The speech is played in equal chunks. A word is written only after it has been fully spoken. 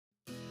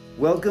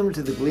Welcome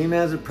to the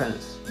Gleeman's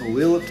Apprentice, a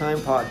Wheel of Time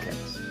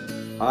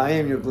podcast. I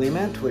am your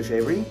Gleeman, Twitch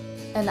Avery.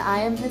 And I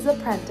am his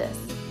apprentice,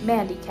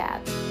 Mandy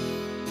Cat.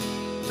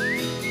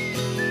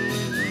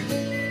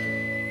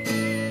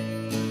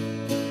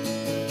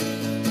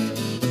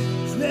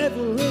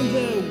 Traveling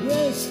the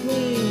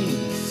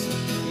wastelands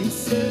in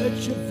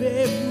search of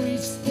every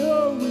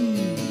story.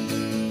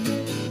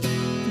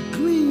 The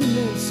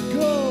Gleeman's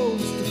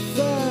goes to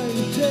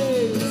find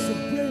tales of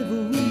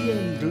bravery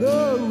and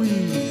glory.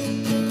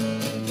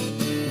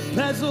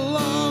 Pass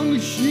along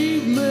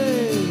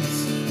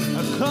achievements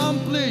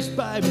accomplished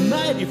by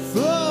mighty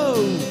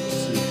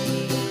foes.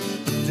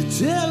 The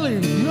telling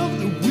of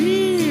the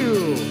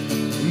wheel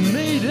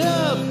made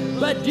up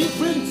by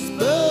different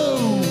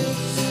spokes.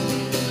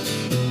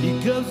 He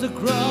comes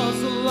across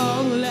a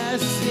long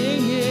last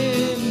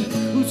singing,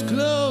 whose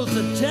clothes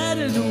are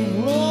tattered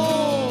and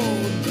worn.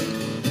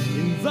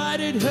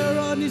 Invited her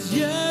on his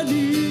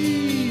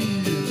journey,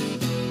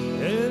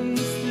 and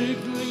the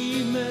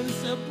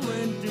Gleeman's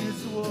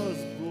apprentice was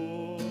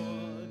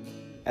born.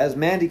 As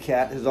Mandy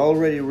Cat has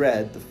already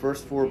read the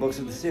first 4 books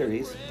of the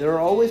series, there are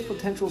always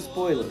potential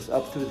spoilers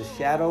up through The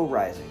Shadow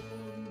Rising.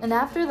 And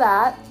after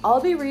that,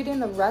 I'll be reading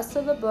the rest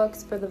of the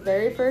books for the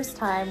very first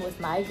time with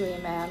my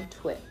Gleeman,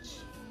 Twitch.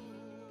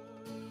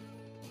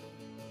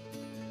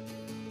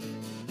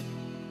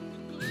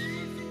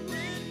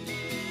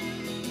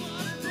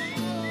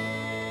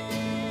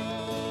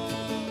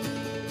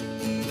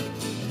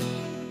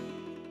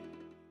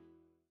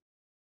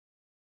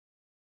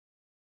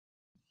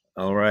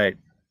 All right.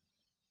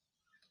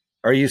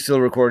 Are you still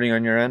recording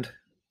on your end?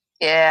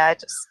 Yeah, I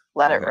just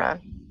let it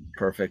run.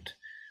 Perfect.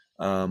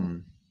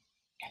 Hold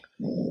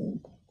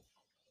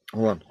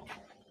on.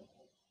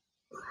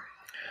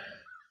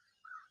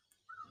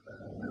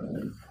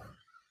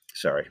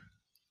 Sorry.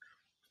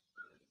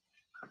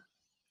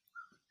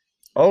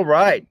 All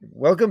right.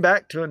 Welcome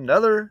back to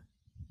another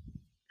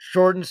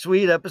short and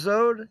sweet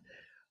episode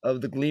of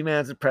the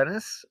Gleeman's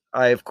Apprentice.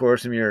 I, of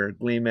course, am your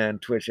Gleeman,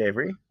 Twitch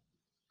Avery.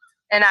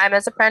 And I'm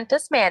his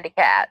apprentice, Mandy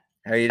Cat.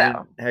 How you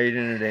doing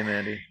today,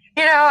 Mandy?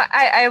 You know,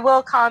 I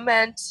will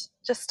comment,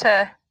 just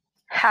to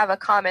have a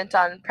comment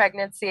on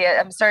pregnancy.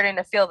 I'm starting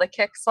to feel the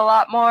kicks a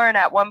lot more. And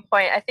at one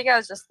point, I think I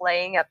was just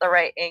laying at the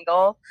right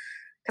angle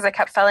because I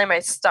kept feeling my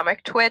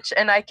stomach twitch.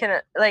 And I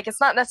can, like, it's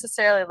not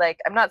necessarily like,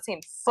 I'm not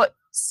seeing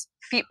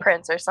feet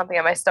prints or something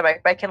on my stomach,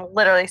 but I can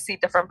literally see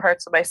different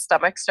parts of my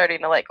stomach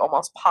starting to like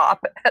almost pop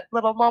at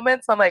little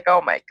moments. I'm like,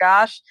 oh my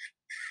gosh.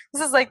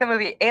 This is like the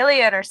movie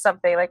Alien or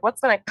something. Like,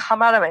 what's going to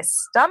come out of my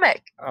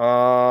stomach?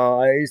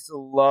 I used to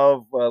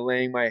love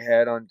laying my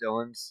head on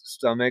Dylan's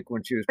stomach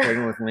when she was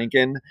pregnant with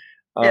Lincoln.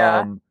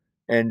 Yeah.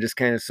 And just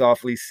kind of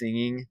softly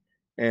singing.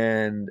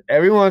 And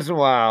every once in a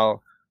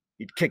while,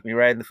 he'd kick me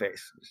right in the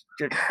face.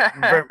 And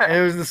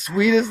it was the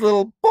sweetest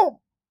little boom,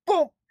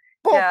 boom,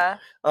 boom. Yeah.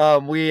 I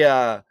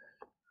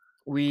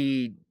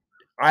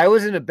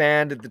was in a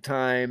band at the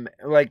time,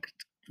 like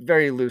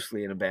very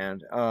loosely in a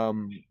band.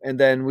 And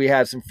then we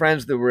had some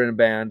friends that were in a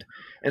band.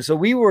 And so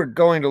we were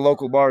going to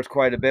local bars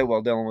quite a bit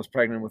while Dylan was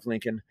pregnant with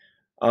Lincoln.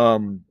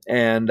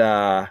 And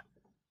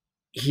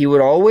he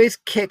would always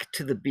kick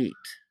to the beat.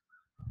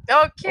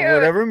 Oh, cute.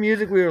 Whatever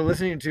music we were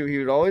listening to, he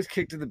would always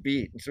kick to the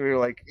beat. And so we were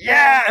like,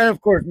 yeah. And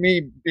of course,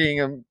 me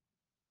being a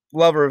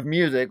lover of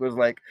music was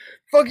like,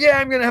 fuck yeah,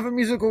 I'm going to have a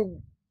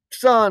musical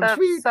son. That's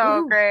Sweet. so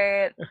Woo-hoo.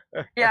 great.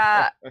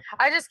 Yeah.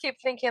 I just keep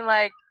thinking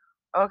like,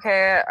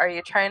 okay, are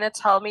you trying to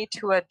tell me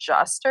to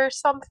adjust or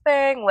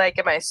something? Like,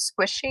 am I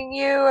squishing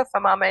you if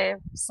I'm on my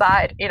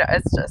side? You know,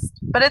 it's just,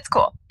 but it's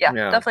cool. Yeah.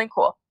 Definitely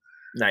cool.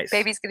 Nice.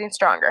 Baby's getting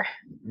stronger.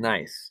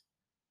 Nice.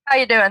 How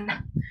you doing?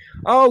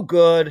 Oh,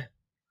 good.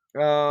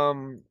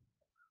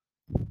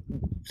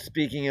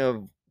 Speaking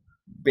of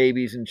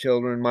babies and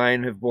children,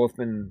 mine have both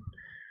been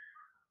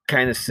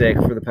kind of sick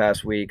for the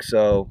past week,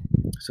 so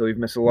we've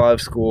missed a lot of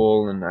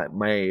school, and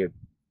my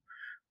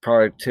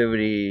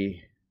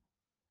productivity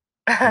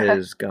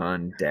has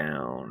gone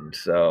down.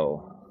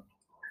 So,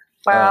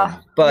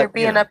 well, but you're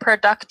being a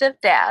productive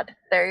dad.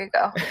 There you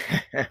go.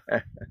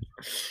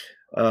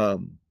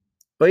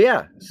 But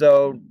yeah,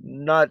 so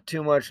not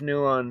too much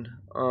new on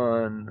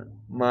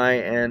my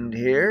end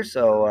here.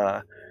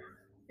 So,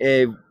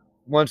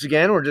 once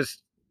again, we're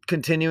just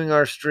continuing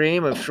our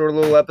stream of short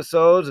little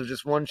episodes of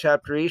just one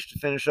chapter each to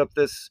finish up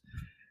this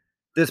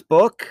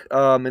book,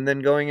 and then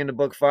going into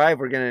book 5,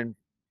 we're gonna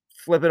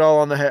flip it all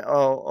on the head,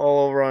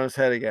 all over on his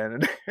head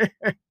again.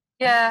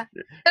 Yeah,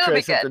 it'll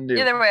be good. New.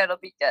 Either way, it'll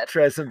be good.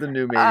 Try something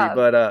new, maybe.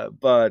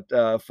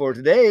 But for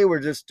today,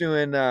 we're just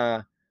doing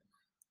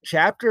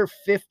chapter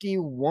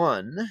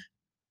 51,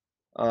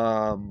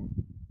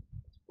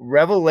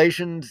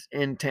 Revelations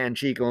in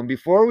Tanchico. And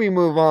before we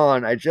move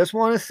on, I just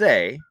want to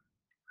say,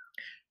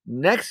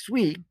 next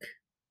week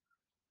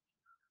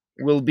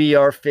will be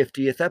our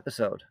 50th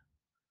episode.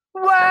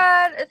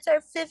 What? It's our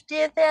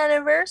 50th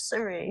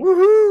anniversary.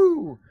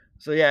 Woohoo!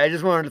 So yeah, I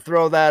just wanted to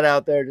throw that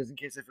out there just in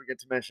case I forget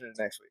to mention it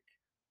next week.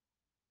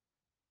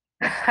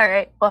 All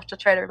right, we'll have to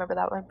try to remember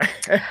that one.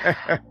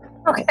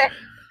 Okay.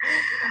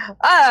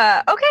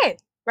 Okay.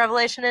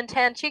 Revelation in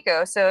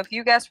Tanchico. So if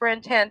you guess we're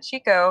in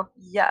Tanchico,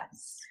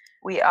 yes,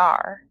 we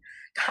are.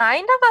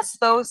 Kind of a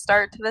slow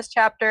start to this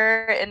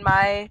chapter, in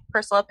my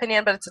personal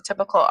opinion, but it's a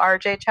typical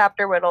RJ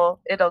chapter where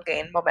it'll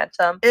gain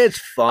momentum. It's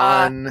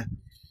fun.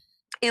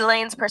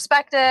 Elaine's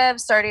perspective,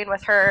 starting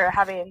with her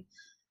having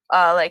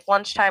like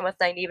lunchtime with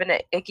Nynaeve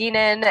and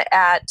Eginin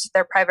at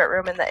their private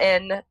room in the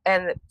inn,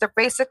 and they're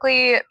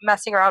basically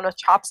messing around with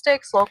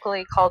chopsticks,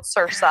 locally called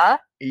Sursa.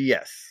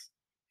 Yes.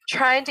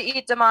 Trying to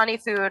eat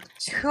Damani food.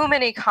 Too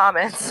many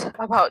comments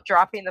about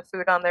dropping the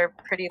food on their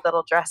pretty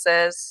little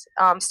dresses.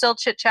 Still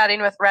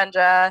chit-chatting with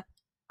Rendra,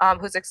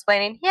 who's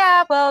explaining,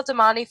 yeah, well,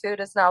 Damani food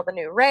is now the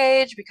new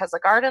rage because the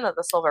Garden of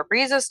the Silver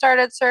Breezes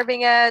started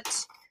serving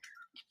it.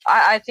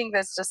 I think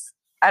that's just,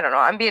 I don't know,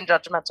 I'm being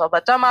judgmental,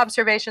 but dumb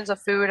observations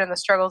of food and the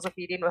struggles of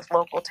eating with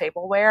local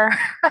tableware.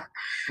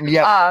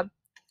 Yep.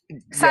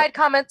 Side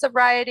comments of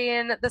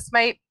rioting. This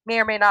may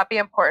or may not be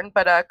important,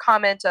 but a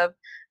comment of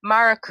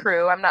Mara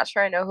Crew, I'm not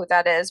sure I know who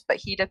that is, but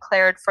he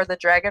declared for the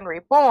Dragon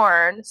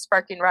Reborn,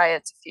 sparking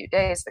riots a few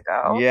days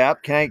ago.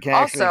 Yep. Can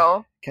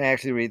I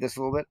actually read this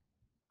a little bit?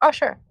 Oh,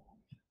 sure.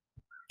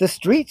 The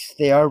streets,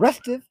 they are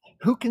restive.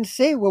 Who can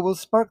say what will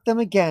spark them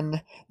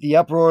again? The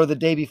uproar the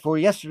day before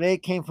yesterday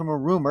came from a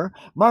rumor.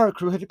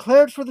 Maracrew had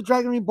declared for the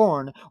Dragon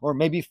Reborn, or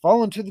maybe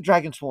fallen to the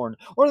Dragonsworn,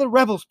 or the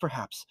rebels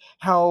perhaps.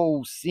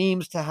 How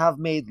seems to have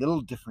made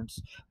little difference.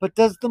 But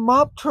does the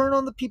mob turn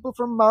on the people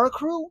from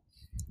Maracrew?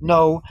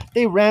 No,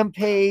 they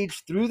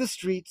rampage through the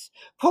streets,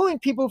 pulling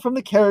people from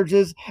the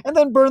carriages, and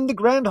then burn the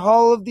grand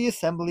hall of the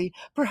assembly.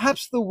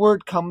 Perhaps the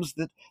word comes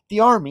that the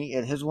army,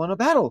 it has won a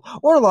battle,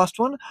 or lost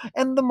one,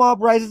 and the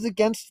mob rises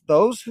against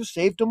those who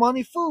serve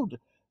Damani food.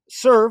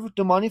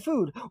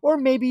 Or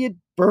maybe it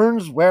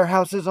burns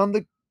warehouses on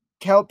the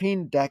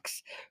Calpine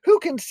decks. Who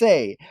can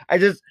say?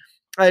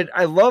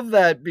 I love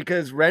that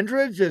because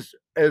Rendra just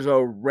is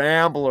a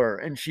rambler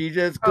and she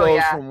just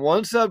goes from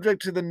one subject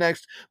to the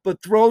next,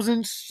 but throws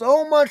in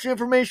so much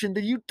information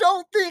that you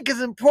don't think is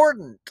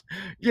important.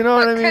 You know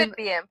what I mean? Could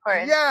be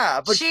important.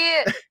 Yeah, but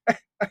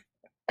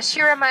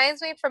she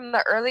reminds me from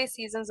the early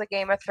seasons of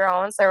Game of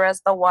Thrones. There was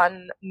the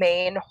one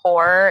main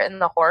whore in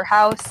the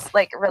whorehouse,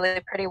 like a really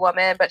pretty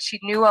woman, but she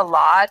knew a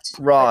lot.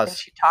 Roz. And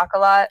she'd talk a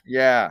lot.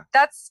 Yeah.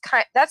 That's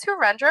who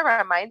Rendra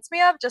reminds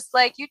me of. Just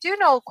like, you do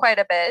know quite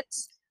a bit.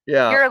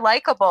 Yeah. You're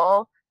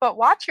likable, but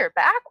watch your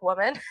back,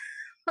 woman.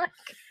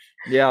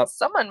 Yeah.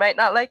 Someone might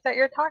not like that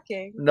you're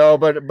talking. No,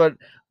 but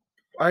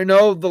I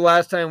know the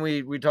last time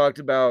we talked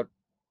about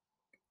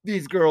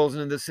these girls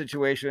in this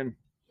situation,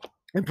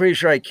 I'm pretty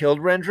sure I killed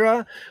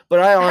Rendra, but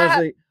I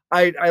honestly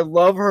I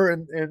love her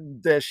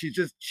and that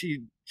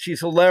she's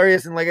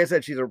hilarious, and like I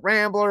said, she's a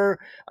rambler.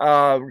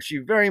 She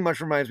very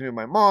much reminds me of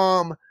my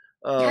mom.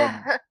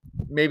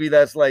 Maybe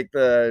that's like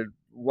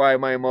why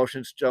my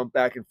emotions jump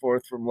back and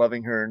forth from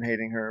loving her and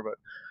hating her, but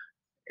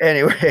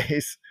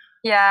anyways.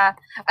 Yeah.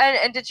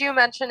 And did you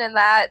mention in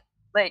that,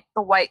 like,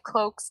 the White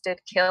Cloaks did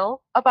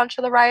kill a bunch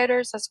of the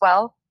rioters as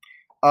well?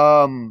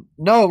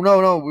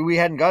 No. We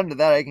hadn't gotten to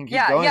that. I can keep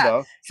going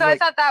though. So I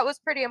thought that was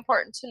pretty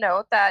important to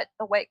note, that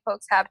the White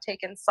Cloaks have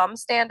taken some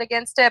stand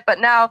against it, but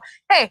now,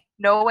 hey,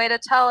 no way to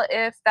tell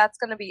if that's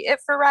going to be it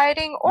for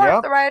rioting, or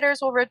if the rioters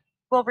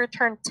will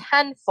return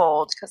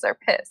tenfold because they're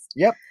pissed.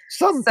 Yep.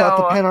 Some thought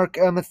the Panarch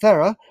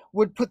Amathera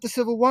would put the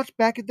Civil Watch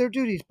back at their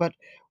duties, but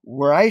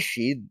were I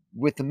she,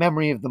 with the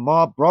memory of the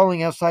mob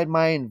brawling outside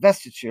my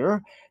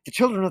investiture, the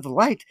Children of the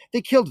Light,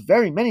 they killed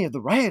very many of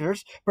the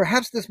rioters.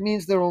 Perhaps this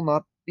means there will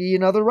not be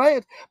another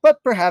riot,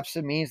 but perhaps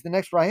it means the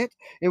next riot,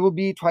 it will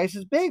be twice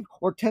as big,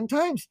 or 10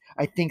 times.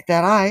 I think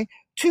that I,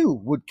 too,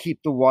 would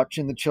keep the watch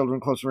and the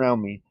children close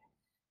around me.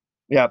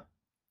 Yep.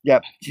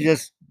 She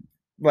just,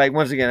 like,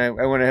 once again,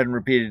 I went ahead and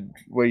repeated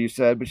what you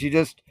said, but she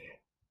just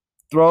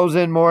throws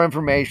in more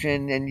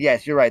information, and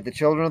yes, you're right, the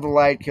Children of the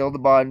Light killed a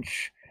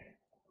bunch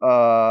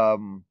of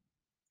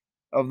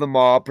the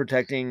mob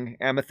protecting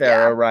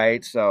Amathera,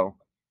 right? So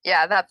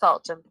yeah, that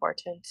felt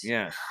important.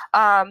 Yeah.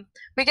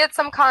 We get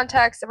some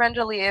context.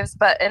 Rendra leaves,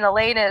 but in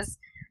Elaine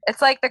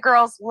it's like the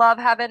girls love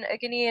having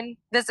Iganine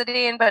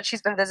visiting, but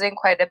she's been visiting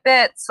quite a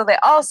bit, so they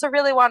also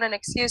really want an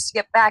excuse to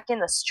get back in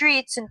the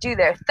streets and do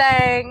their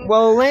thing.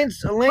 Well,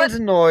 Elaine's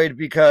annoyed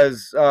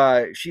because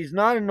she's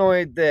not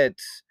annoyed that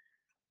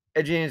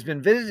Iganine's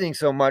been visiting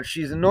so much.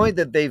 She's annoyed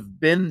that they've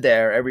been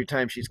there every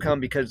time she's come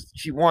because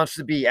she wants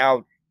to be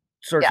out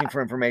searching for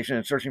information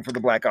and searching for the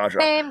Black Aja.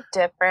 Same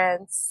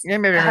difference.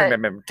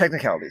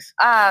 Technicalities.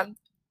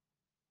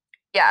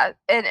 Yeah,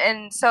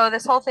 and so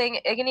this whole thing,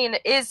 Iganine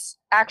is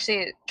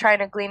actually trying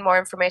to glean more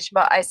information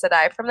about Aes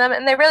Sedai from them,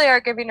 and they really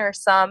are giving her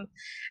some.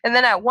 And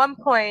then at one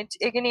point,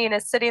 Iganine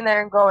is sitting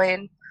there and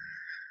going,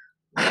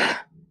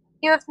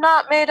 "You have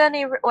not made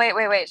any."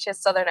 Wait. She has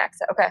a southern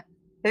accent. Okay,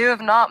 you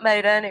have not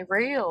made any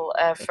real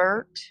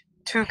effort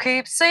to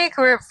keep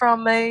secret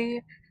from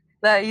me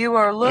that you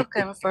are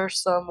looking for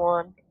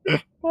someone.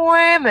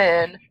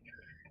 Women,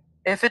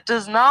 if it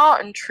does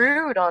not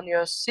intrude on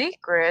your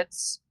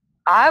secrets,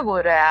 I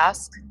would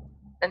ask.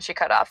 And she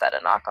cut off at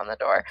a knock on the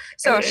door.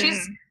 So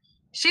she's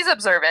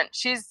observant.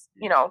 She's,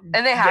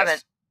 and they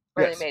haven't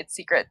really Yes. made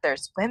secret.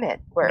 There's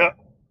women. No,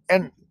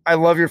 and I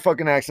love your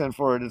fucking accent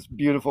for it. It's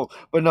beautiful.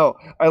 But no,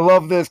 I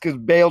love this because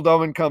Bale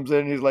Doman comes in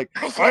and he's like,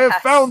 I have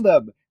Yes. found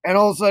them. And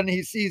all of a sudden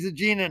he sees a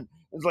Jean and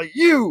it's like,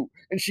 you.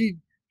 And she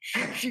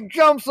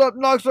jumps up,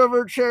 knocks over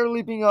her chair,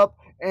 leaping up,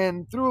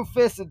 and threw a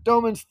fist at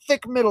Doman's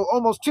thick middle,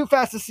 almost too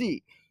fast to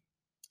see.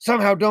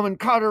 Somehow Doman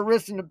caught her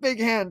wrist in a big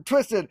hand,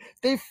 twisted.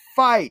 They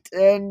fight,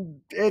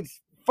 and it's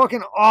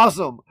fucking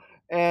awesome.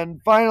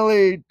 And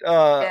finally,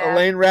 Yeah.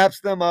 Elaine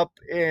wraps them up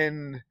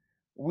in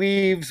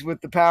weaves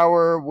with the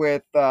power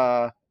with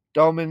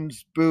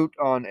Doman's boot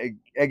on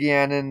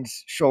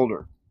Egianen's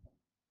shoulder.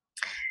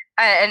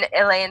 And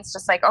Elaine's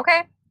just like,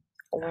 okay,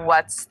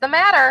 what's the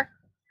matter?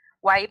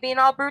 Why are you being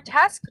all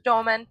brutesque,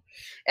 Doman?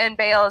 And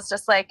Bale is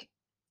just like,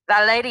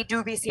 that lady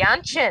do be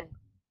Sianchin.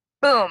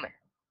 Boom.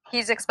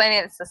 He's explaining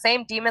it's the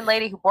same demon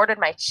lady who boarded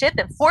my ship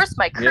and forced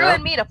my crew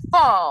and me to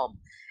fall.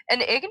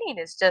 And Ignine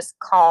is just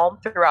calm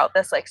throughout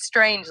this, like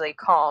strangely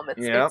calm.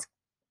 It's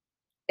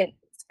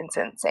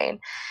insane.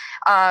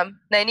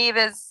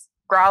 Nynaeve is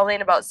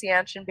growling about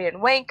Sianchin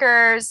being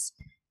wankers,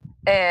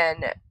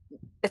 and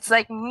it's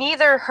like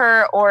neither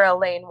her or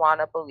Elaine want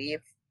to believe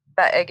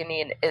that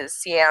Ignine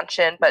is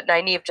Sianchin, but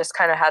Nynaeve just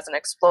kind of has an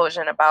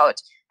explosion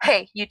about,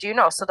 hey, you do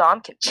know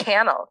Saddam can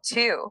channel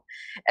too.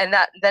 And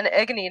that then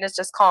Ignine is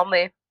just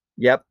calmly,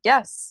 yep.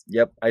 Yes.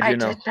 Yep, I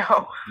did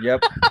know.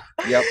 Yep.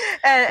 Yep.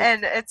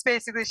 and it's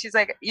basically she's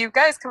like, you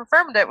guys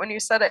confirmed it when you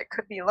said it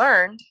could be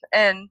learned.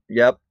 And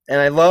yep. And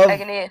I love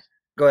Ignine.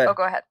 Go ahead. Oh,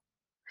 go ahead.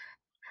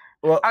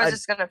 Well, I was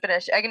just gonna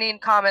finish.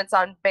 Eganine comments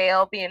on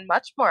Bale being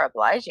much more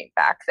obliging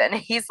back then.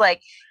 He's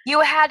like,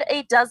 "You had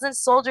a dozen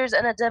soldiers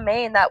in a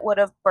domain that would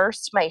have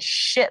burst my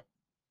ship."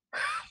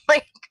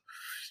 Like,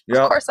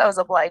 of course, I was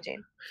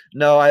obliging.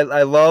 No,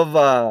 I love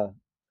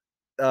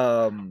all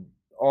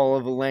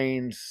of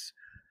Elaine's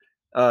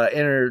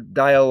inner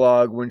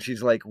dialogue when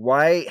she's like,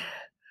 "Why?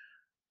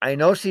 I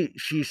know she's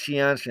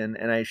Xianxin,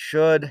 and I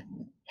should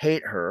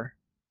hate her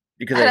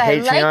because I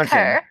hate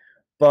Xianxin,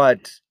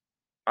 but."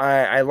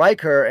 I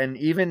like her, and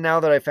even now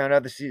that I found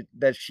out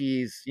that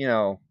she's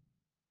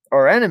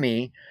our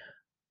enemy,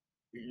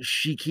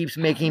 she keeps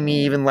making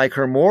me even like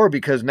her more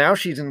because now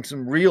she's in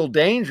some real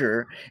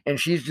danger, and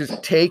she's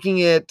just taking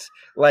it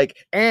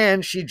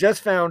and she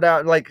just found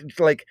out like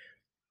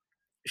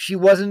she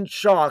wasn't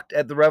shocked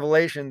at the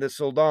revelation that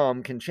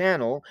Soldam can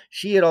channel.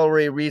 She had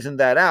already reasoned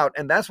that out,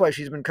 and that's why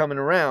she's been coming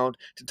around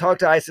to talk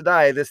to Aes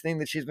Sedai, this thing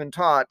that she's been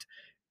taught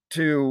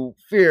to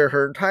fear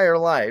her entire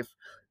life.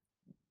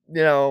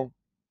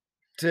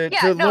 To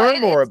learn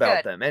more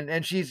about them,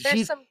 and she's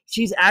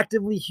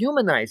actively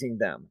humanizing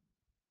them.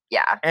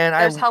 Yeah, and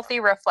there's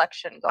healthy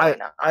reflection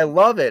going on. I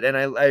love it, and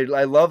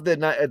I love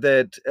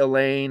that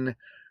Elaine is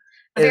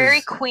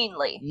very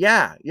queenly.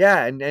 Yeah,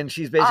 and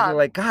she's basically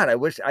like, God, I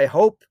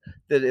hope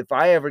that if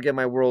I ever get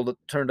my world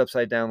turned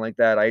upside down like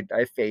that, I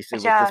face it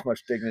with this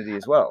much dignity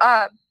as well.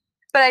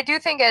 But I do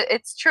think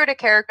it's true to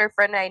character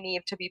for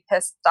Nynaeve to be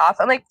pissed off.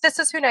 I'm like, this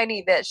is who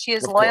Nynaeve is. She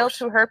is loyal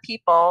to her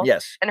people.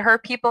 Yes. And her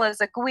people is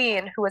a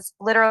Gwyn who was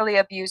literally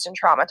abused and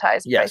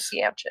traumatized by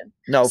Sianchin.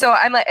 No. So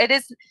I'm like,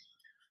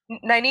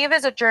 Nynaeve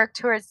is a jerk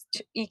towards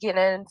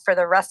Eganin for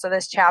the rest of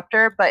this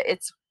chapter, but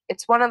it's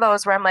one of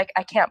those where I'm like,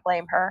 I can't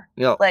blame her.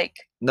 No.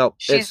 No.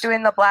 She's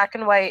doing the black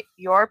and white,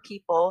 your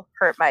people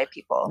hurt my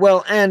people.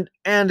 Well, and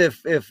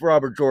if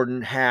Robert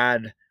Jordan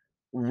had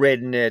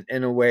written it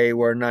in a way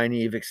where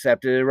Nynaeve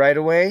accepted it right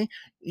away,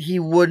 he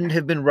wouldn't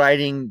have been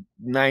writing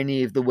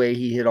Nynaeve the way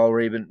he had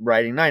already been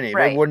writing Nynaeve.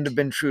 Right. It wouldn't have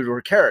been true to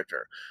her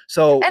character.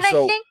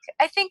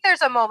 I think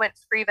there's a moment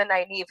for even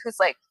Nynaeve who's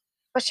like,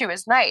 but she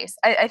was nice.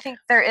 I think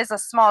there is a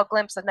small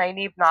glimpse of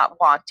Nynaeve not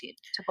wanting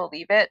to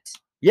believe it.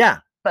 Yeah.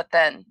 But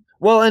then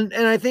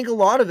and I think a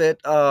lot of it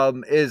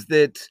is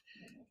that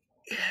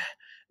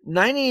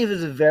Nynaeve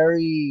is a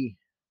very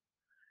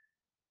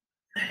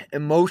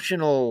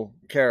emotional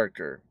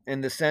character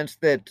in the sense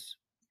that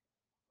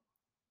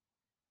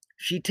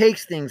she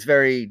takes things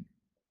very,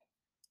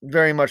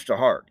 very much to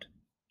heart.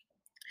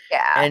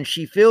 Yeah. And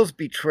she feels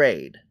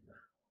betrayed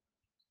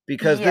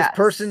because this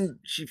person,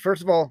 she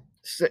first of all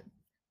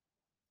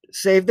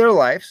saved their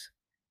lives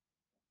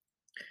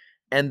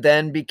and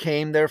then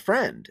became their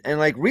friend, and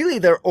really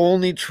their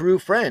only true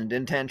friend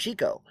in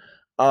Tanchico.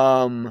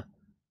 And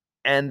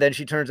then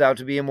she turns out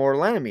to be a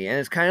mortal enemy, and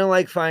it's kind of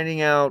like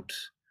finding out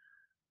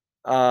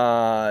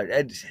I'm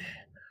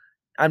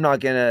not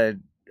gonna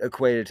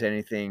equate it to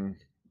anything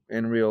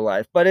in real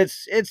life, but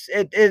it's a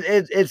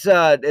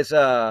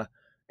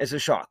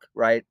shock,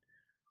 right?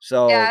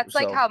 So yeah, it's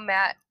like how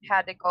Matt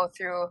had to go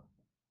through.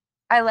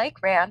 I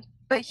like Rand,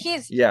 but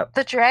he's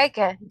the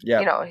dragon.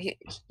 Yeah,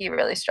 he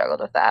really struggled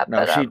with that.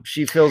 No, but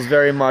she feels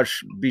very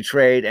much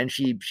betrayed, and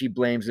she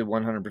blames it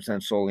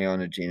 100% solely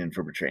on Eganin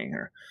for betraying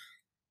her.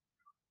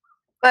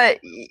 But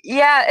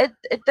yeah,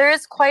 there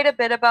is quite a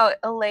bit about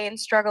Elaine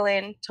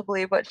struggling to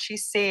believe what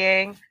she's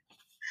seeing.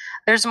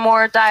 There's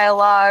more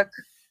dialogue.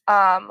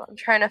 I'm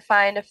trying to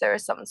find if there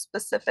was something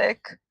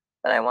specific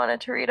that I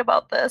wanted to read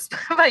about this.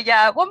 But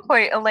yeah, at one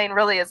point, Elaine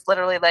really is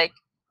literally like,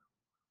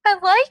 I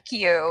like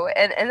you.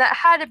 And that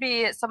had to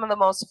be some of the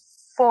most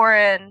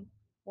foreign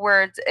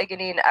words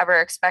Iganine ever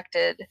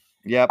expected.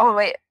 Yep. Oh,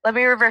 wait, let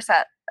me reverse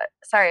that.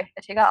 Sorry,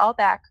 I take that all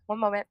back. One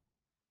moment.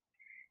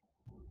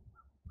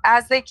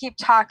 As they keep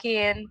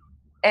talking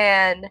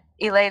and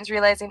Elaine's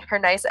realizing her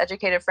nice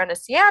educated friend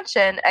is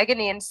Seanchin,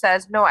 Eganine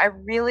says, no, I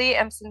really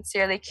am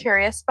sincerely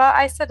curious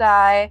about Aes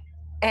Sedai,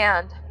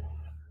 and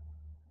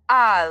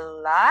I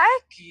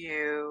like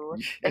you.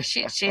 Like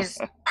she's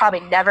probably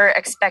never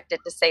expected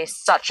to say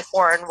such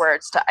foreign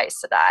words to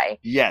Aes Sedai.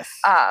 Yes.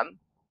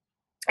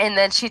 And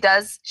then she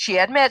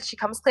admits, she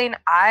comes clean.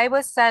 I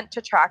was sent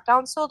to track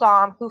down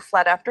Suldam, who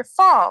fled after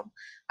Falm.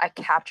 I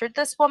captured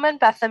this woman,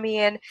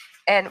 Bethamine,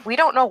 and we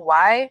don't know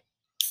why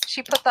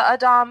she put the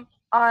Adam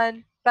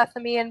on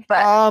Bethamine, but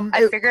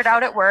I figured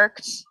out it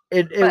worked.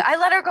 But I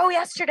let her go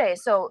yesterday,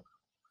 so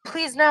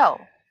please know.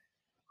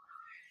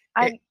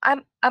 I'm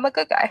a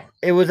good guy.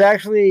 It was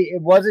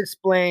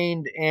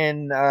explained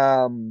in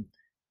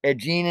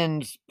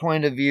Aeginen's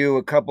point of view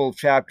a couple of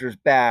chapters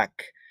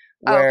back,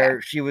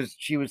 where she was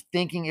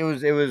thinking it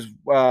was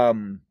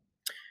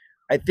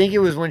I think it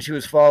was when she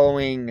was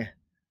following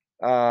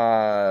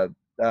Gelb,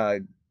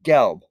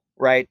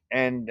 right?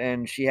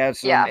 And she had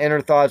some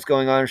inner thoughts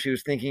going on. She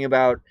was thinking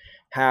about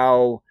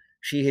how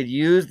she had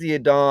used the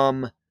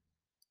Adam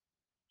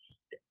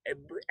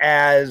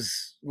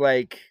as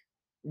like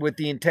with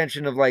the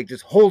intention of like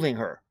just holding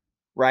her,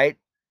 right?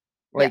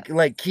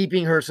 Like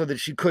keeping her so that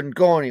she couldn't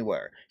go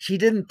anywhere. She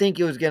didn't think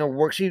it was going to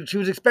work. She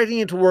was expecting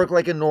it to work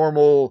like a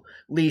normal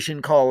leash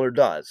and collar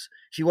does.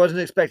 She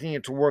wasn't expecting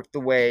it to work the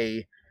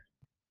way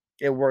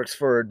it works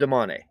for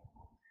Damane.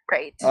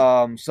 Right.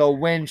 So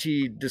when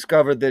she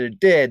discovered that it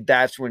did,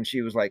 that's when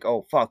she was like,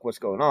 oh, fuck, what's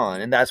going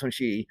on? And that's when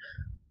she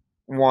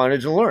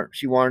wanted to learn.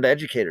 She wanted to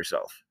educate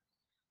herself.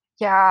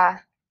 Yeah.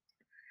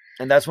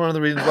 And that's one of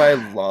the reasons why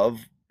I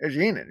love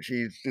Aeginen.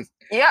 She's just...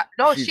 Yeah,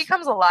 no, she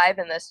comes alive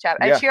in this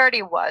chapter. And she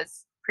already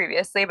was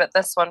previously, but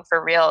this one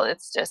for real,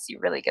 it's just you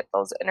really get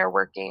those inner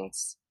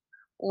workings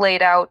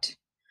laid out.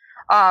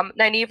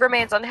 Nynaeve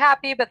remains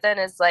unhappy, but then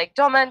is like,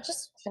 Doman,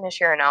 just finish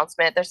your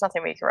announcement. There's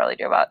nothing we can really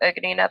do about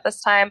Iganine at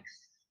this time.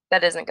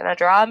 That isn't going to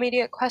draw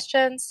immediate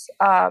questions.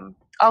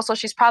 Also,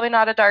 she's probably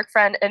not a dark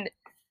friend, and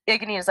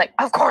Iganine is like,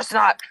 of course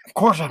not. Of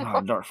course I'm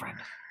not a dark friend.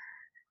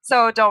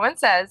 So Doman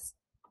says,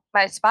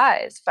 my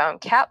spies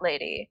found Cat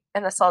Lady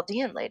and the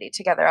Saldean Lady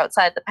together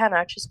outside the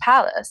Panarch's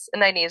palace.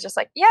 And Nynaeve's just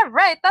like, yeah,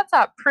 right, that's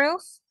not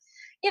proof.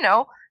 You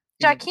know,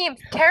 Jakeem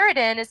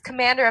Carradine is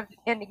commander of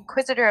and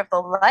Inquisitor of the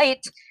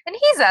Light, and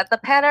he's at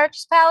the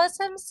Panarch's palace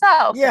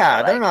himself.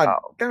 Yeah, they're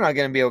not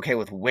going to be okay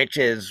with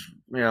witches,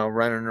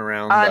 running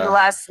around.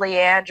 Unless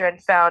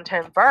Leandrin found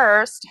him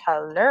first.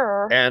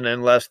 Hello. And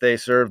unless they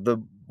serve the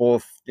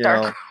both,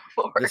 Dark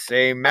Lord. The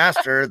same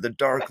master, the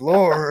Dark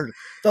Lord.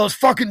 Those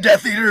fucking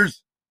Death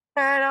Eaters.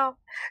 I know.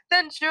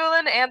 Then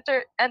Julian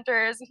enters,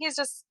 and he's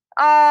just,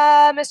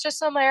 Mistress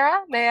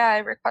Omera, may I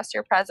request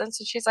your presence?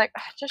 And she's like,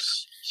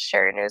 just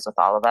share your news with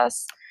all of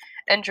us.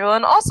 And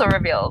Julian also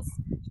reveals,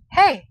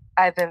 hey,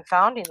 I've been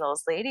founding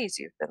those ladies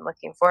you've been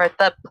looking for at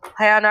the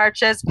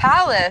Panarch's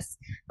palace.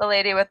 The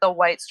lady with the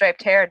white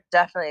striped hair,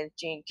 definitely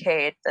Jean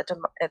Cade.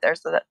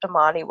 There's the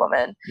Damani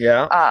woman.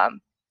 Yeah.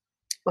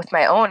 With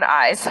my own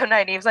eyes. So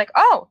Nynaeve's like,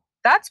 oh,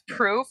 that's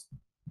proof.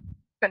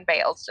 And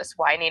Bale's just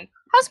whining.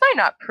 How's mine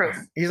not proof?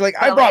 He's like,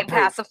 I brought proof.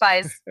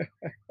 Pacifies.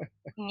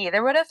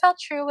 Neither would have felt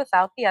true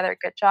without the other.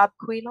 Good job,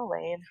 Queen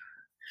Elaine.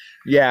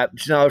 Yeah,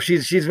 no,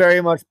 she's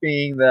very much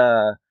being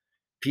the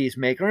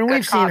peacemaker, and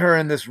we've seen her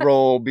in this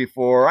role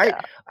before.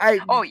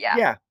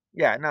 Yeah.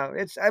 No,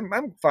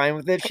 I'm fine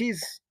with it.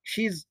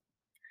 She's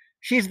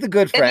the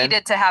good friend. It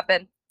needed to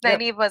happen.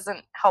 Nynaeve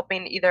wasn't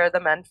helping either of the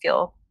men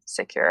feel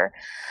secure.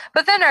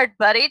 But then our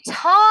buddy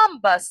Tom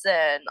busts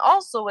in,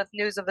 also with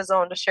news of his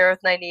own to share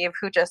with Nynaeve,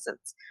 who just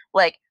is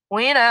like,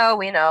 we know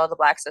the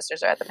Black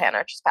Sisters are at the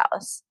Panarch's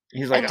palace.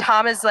 He's like, and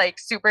Tom is like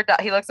super.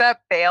 He looks at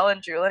Bale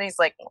and Julian. He's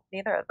like, well,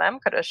 neither of them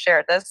could have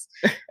shared this.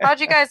 How'd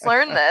you guys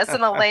learn this?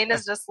 And Elaine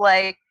is just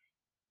like,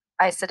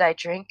 I said I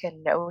drink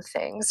and know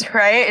things,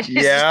 right?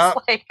 He's just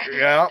like,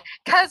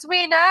 because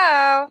we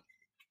know.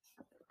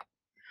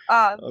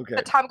 Okay.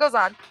 But Tom goes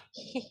on.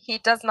 He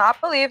does not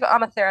believe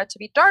Amathera to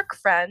be Dark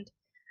Friend.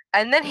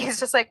 And then he's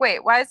just like,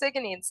 wait, why is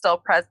Iganine still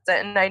present?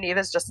 And Nynaeve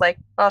is just like,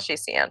 well,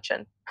 she's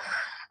Seanchin.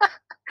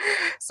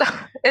 So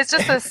it's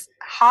just this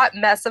hot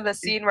mess of a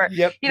scene where,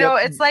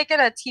 it's like in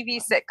a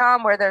TV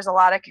sitcom where there's a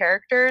lot of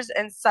characters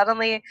and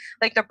suddenly,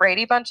 like the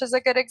Brady Bunch is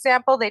a good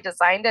example. They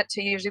designed it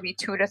to usually be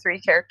 2 to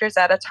 3 characters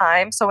at a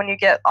time. So when you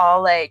get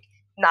all like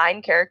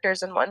 9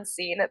 characters in one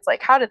scene, it's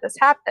like, how did this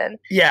happen?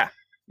 Yeah.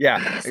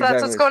 So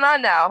that's what's going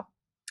on now.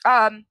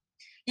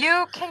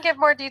 You can give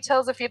more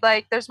details if you'd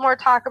like. There's more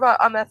talk about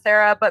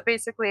Amathera, but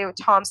basically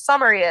Tom's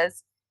summary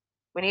is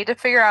we need to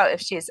figure out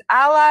if she's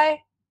ally,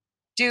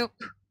 dupe,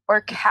 or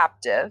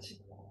captive.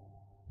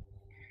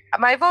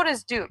 My vote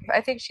is dupe.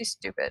 I think she's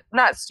stupid.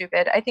 Not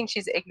stupid. I think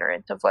she's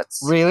ignorant of what's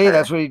really her.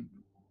 That's what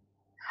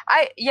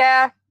I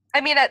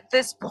mean, at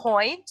this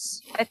point,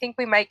 I think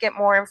we might get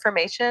more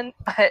information,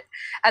 but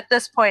at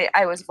this point,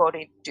 I was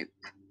voting dupe.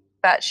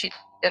 that she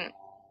didn't.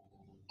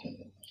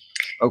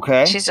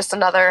 Okay. She's just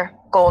another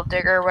gold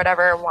digger,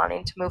 whatever,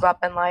 wanting to move up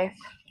in life.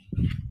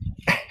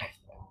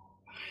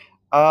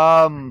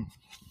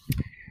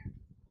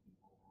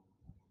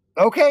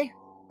 Okay.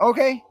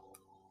 Okay.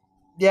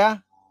 Yeah.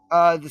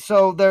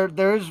 So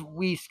there's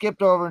we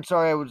skipped over, and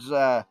sorry,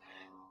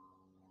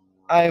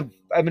 I've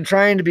been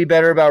trying to be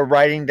better about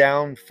writing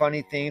down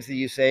funny things that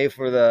you say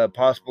for the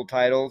possible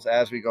titles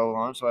as we go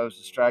along, so I was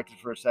distracted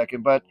for a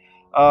second. But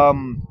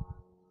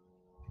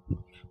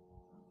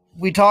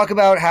we talk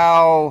about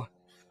how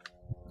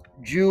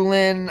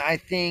Julin, I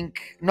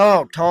think,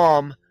 no,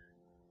 Tom,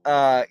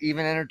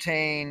 even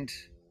entertained,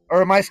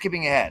 or am I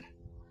skipping ahead?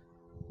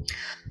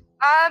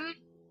 Um,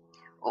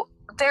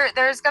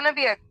 there's gonna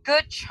be a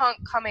good chunk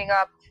coming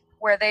up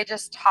where they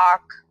just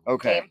talk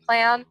Okay. game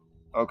plan.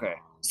 Okay.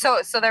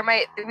 So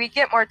we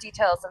get more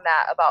details in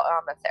that about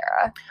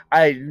Amathera.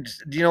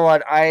 Do you know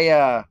what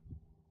I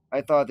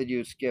thought that you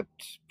had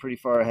skipped pretty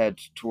far ahead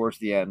towards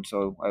the end,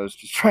 so I was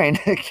just trying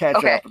to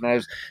catch up,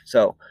 and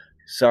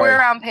sorry.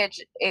 We're on page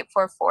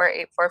 844,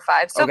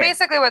 845. So Okay.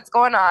 basically, what's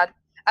going on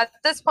at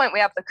this point, we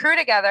have the crew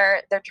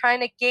together. They're trying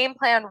to game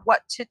plan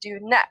what to do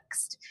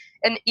next,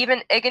 and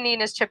even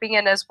Iganine is chipping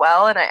in as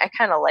well. And I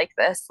kind of like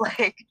this,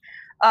 like.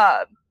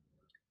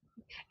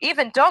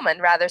 Even Doman,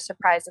 rather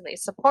surprisingly,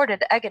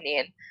 supported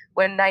Eganine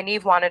when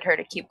Nynaeve wanted her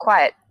to keep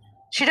quiet.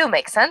 She do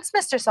make sense,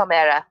 Mr.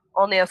 Salmera.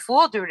 Only a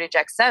fool do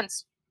reject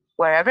sense,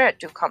 wherever it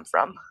do come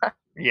from.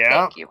 Yeah.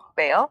 Thank you,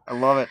 Bale. I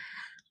love it.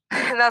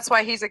 And that's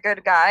why he's a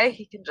good guy.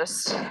 He can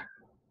just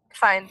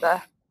find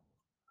the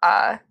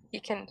he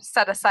can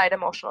set aside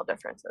emotional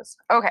differences.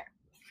 Okay.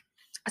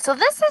 So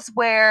this is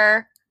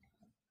where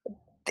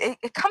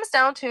it comes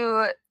down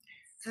to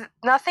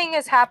nothing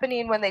is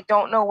happening when they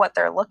don't know what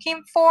they're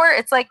looking for.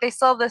 It's like they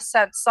still have this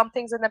sense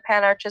something's in the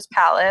Panarch's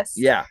palace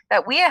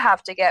that we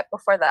have to get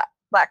before the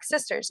Black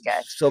Sisters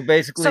get. So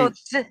basically,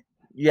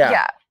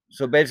 yeah.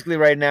 So basically,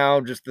 right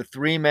now, just the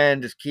three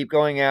men just keep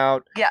going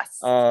out. Yes.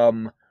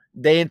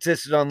 They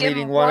insisted on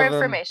leaving one of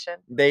them. Information.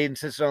 They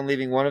insisted on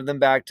leaving one of them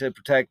back to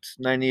protect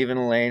Nynaeve and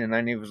Elaine, and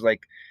Nynaeve was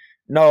like,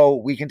 "No,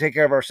 we can take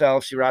care of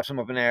ourselves." She wraps them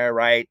up in air,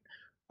 right?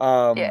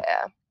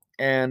 Yeah.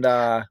 And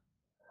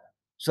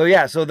so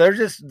yeah, so they're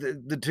just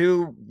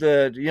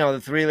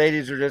the three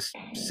ladies are just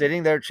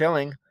sitting there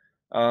chilling.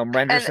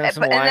 Render sends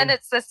some wine. And then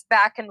it's this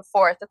back and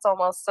forth. It's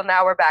almost, so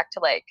now we're back to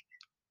like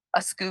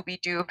a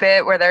Scooby-Doo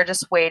bit where they're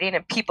just waiting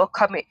and people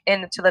come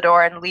into the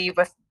door and leave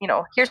with,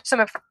 here's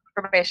some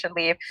information,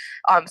 leave.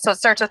 So it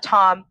starts with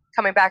Tom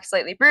coming back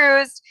slightly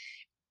bruised.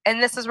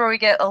 And this is where we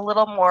get a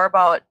little more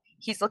about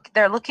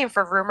they're looking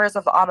for rumors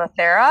of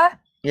Amathera.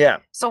 Yeah.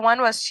 So one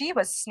was she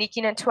was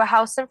sneaking into a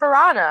house in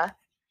Verana.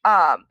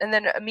 And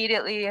then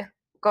immediately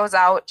goes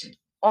out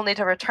only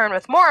to return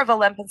with more of a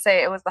limp and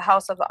say it was the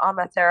house of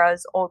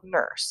Amathera's old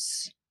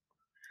nurse.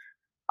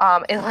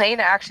 Elaine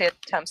actually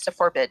attempts to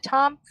forbid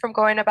Tom from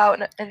going about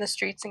in the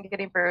streets and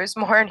getting bruised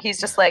more, and he's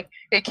just like,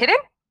 "Are you kidding?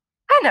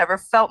 I never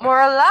felt more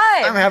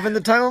alive. I'm having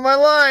the time of my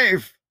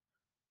life."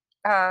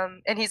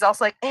 And he's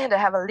also like, "And I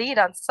have a lead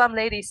on some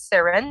lady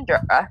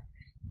Serendra,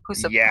 who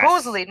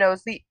supposedly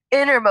knows the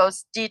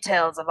innermost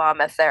details of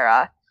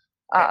Amathera."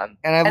 And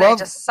I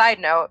just side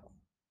note,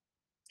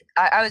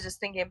 I was just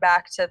thinking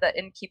back to the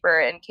innkeeper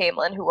in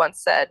Camelin who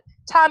once said,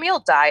 "Tom, you'll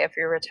die if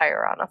you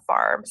retire on a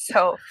farm."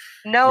 So,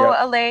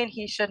 Elaine,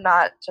 he should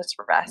not just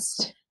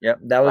rest. Yep,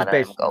 that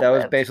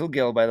was Basil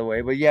Gill, by the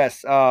way. But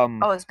yes,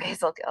 it's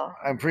Basil Gill.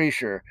 I'm pretty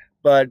sure.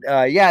 But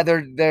yeah,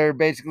 they're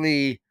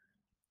basically.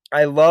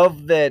 I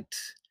love that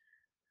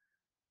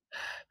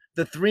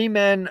the three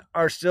men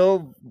are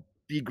still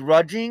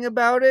begrudging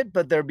about it,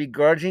 but they're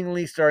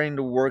begrudgingly starting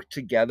to work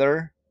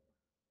together.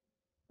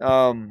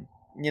 I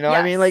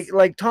mean,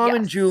 like Tom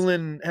and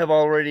Julin have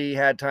already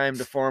had time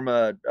to form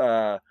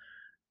a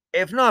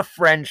if not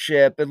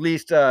friendship, at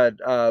least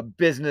a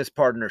business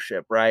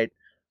partnership, right?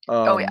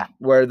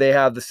 Where they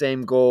have the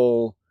same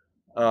goal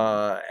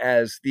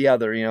as the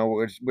other,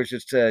 which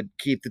is to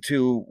keep the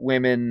two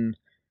women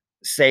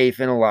safe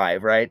and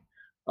alive, right?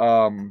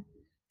 And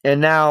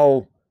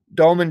now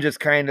Dolman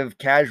just kind of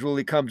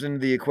casually comes into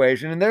the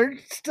equation, and they're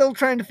still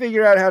trying to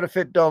figure out how to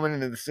fit Dolman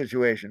into the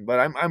situation. But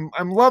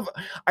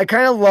I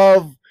kind of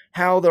love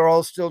how they're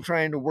all still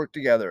trying to work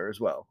together as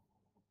well.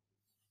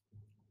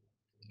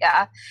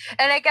 Yeah,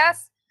 and I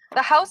guess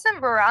the house in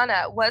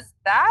Verana, was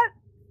that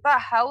the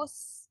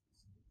house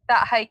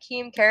that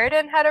Hakeem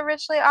Carradine had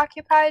originally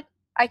occupied?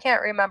 I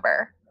can't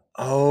remember.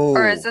 Oh,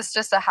 or is this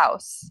just a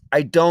house?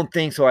 I don't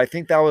think so. I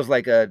think that was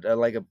like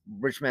a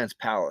rich man's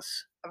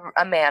palace.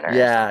 A manor.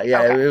 Yeah.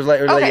 Okay. It was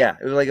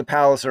like a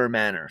palace or a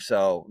manor.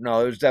 So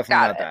no, it was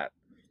definitely not that.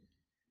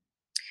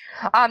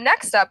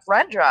 Next up,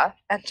 Rendra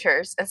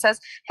enters and says,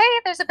 "Hey,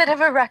 there's a bit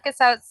of a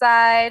ruckus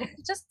outside.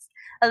 Just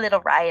a little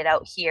riot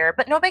out here,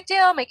 but no big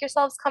deal. Make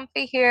yourselves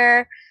comfy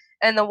here."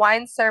 And the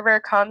wine server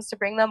comes to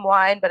bring them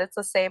wine, but it's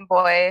the same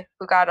boy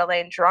who got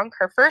Elaine drunk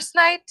her first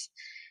night.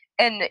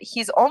 and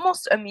he's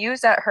almost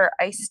amused at her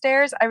ice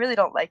stares. I really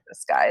don't like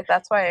this guy.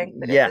 That's why I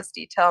included Yeah. this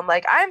detail. I'm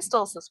like, I'm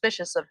still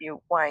suspicious of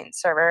you, wine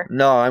server.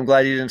 No, I'm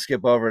glad you didn't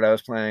skip over it. I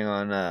was planning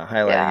on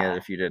highlighting it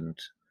if you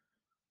didn't.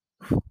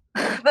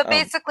 But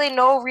basically,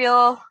 no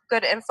real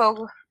good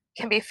info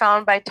can be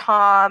found by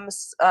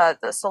Tom's. The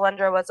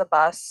Solyndra was a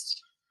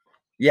bust.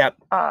 Yep.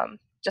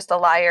 Just a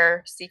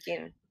liar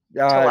seeking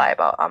to lie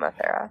about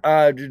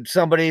Amathera.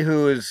 Somebody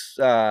who is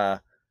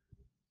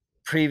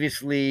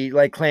previously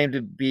claimed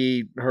to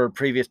be her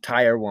previous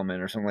tire woman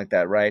or something like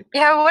that, right?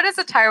 Yeah, what is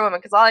a tire woman?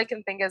 Because all I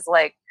can think is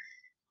like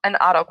an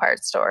auto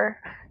parts store,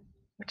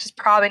 which is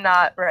probably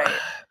not right.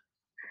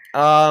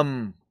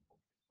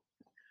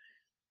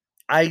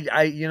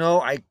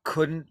 I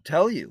couldn't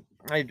tell you.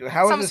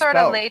 How some is it sort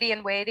spelled? Of lady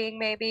in waiting,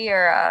 maybe,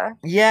 or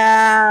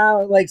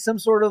yeah, like some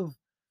sort of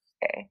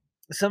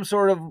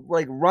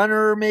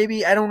runner,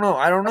 maybe. I don't know.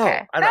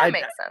 Okay, that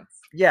makes sense.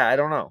 Yeah, I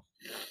don't know.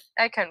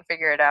 I couldn't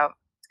figure it out.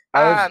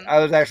 I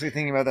was actually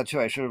thinking about that too.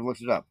 I should have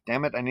looked it up.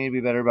 Damn it! I need to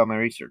be better about my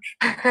research.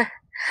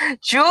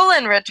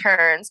 Julian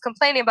returns,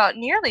 complaining about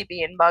nearly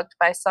being mugged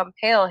by some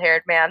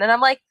pale-haired man, and I'm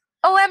like,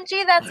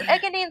 OMG, that's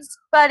Egonine's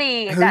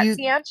buddy. That's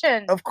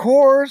Seanchin. Of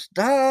course,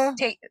 duh.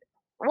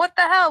 What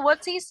the hell?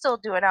 What's he still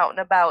doing out and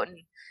about and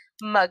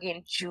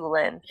mugging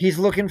Julian? He's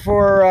looking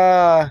for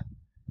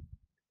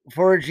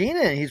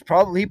Agena.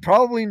 He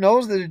probably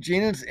knows that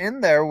Agena's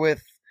in there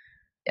with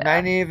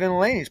Nynaeve and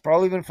Elaine. He's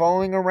probably been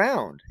following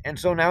around, and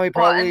so now he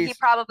probably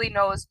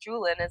knows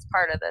Julian is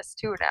part of this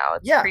too. Now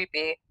it's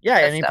creepy. Yeah,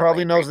 and he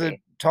probably knows that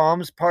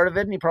Tom's part of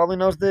it, and he probably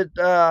knows that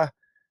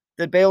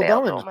Bail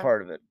Doman is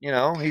part of it. You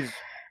know, he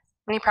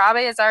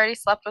probably has already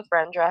slept with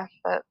Rendra,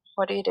 but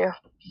what do you do?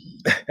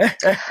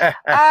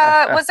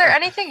 Was there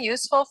anything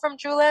useful from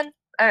Julian?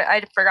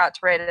 I forgot to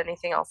write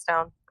anything else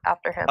down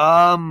after him.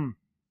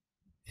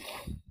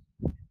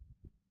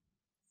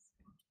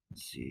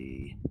 Let's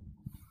see.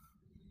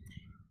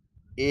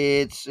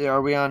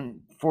 Are we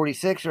on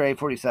 46 or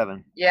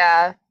 847?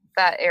 Yeah,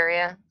 that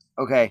area.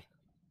 Okay.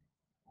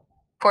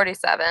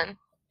 47.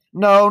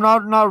 No,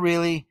 not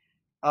really.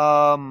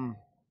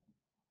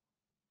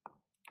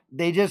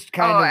 They just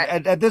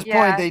kind of at this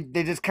point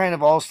they just kind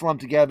of all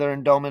slump together,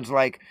 and Doman's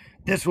like,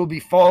 "This will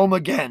be foam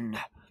again."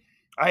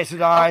 Aes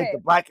Sedai, the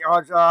Black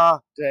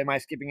Raja. Am I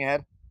skipping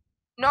ahead?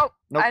 Nope.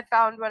 I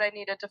found what I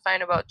needed to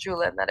find about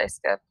Julian that I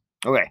skipped.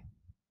 Okay.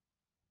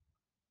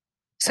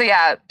 So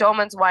yeah,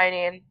 Doman's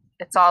whining.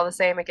 It's all the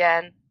same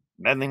again.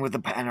 Meddling with the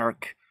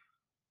Panarch.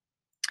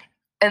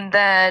 And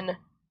then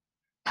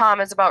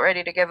Tom is about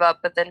ready to give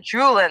up, but then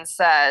Julian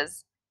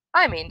says,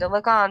 I mean to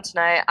look on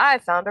tonight. I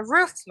found a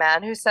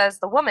rooftman who says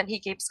the woman he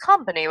keeps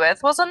company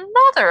with was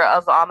another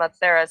of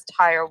Amathera's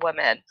tire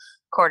women.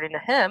 According to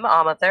him,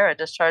 Amathera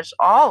discharged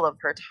all of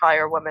her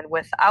tire women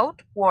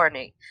without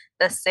warning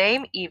the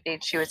same evening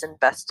she was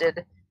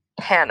invested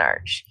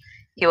Panarch.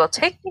 He will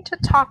take me to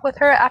talk with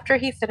her after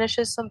he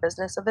finishes some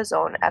business of his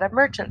own at a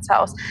merchant's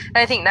house. And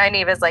I think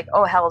Nynaeve is like,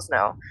 oh, hells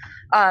no.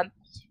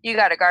 You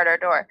got to guard our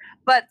door.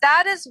 But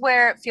that is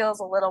where it feels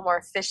a little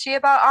more fishy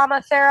about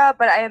Amathera.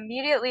 But I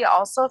immediately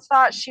also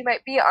thought she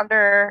might be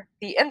under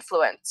the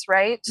influence,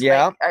 right?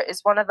 Yeah.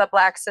 Is one of the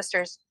Black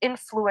Sisters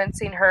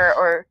influencing her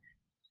or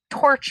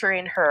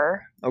torturing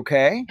her?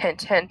 Okay.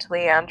 Hint, hint,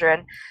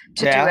 Leandrin,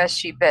 to do as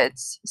she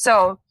bids.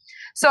 So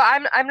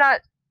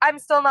I'm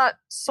still not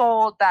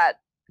sold that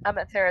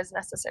Amathera is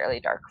necessarily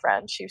Dark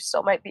Friend. She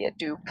still might be a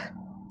dupe.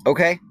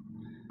 Okay.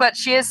 But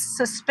she is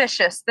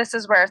suspicious. This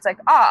is where it's like,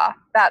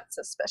 that's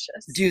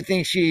suspicious. Do you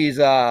think she's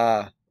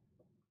a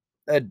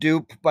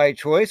dupe by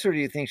choice, or do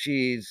you think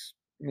she's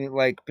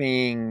like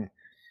being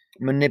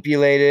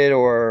manipulated,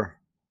 or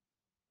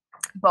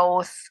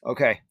both?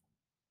 Okay.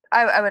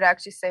 I would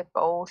actually say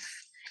both.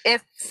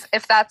 If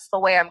that's the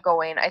way I'm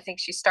going, I think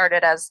she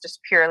started as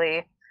just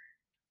purely,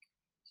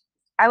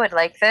 I would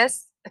like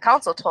this. The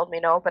council told me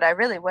no, but I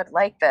really would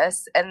like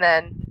this. And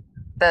then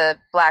the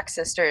Black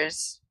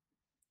Sisters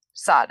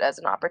saw it as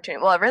an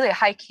opportunity. Well, really,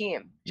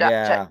 Hakim,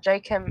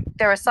 Jakim,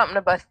 there was something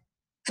about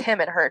him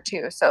and her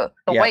too. So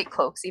the White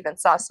Cloaks even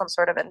saw some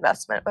sort of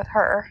investment with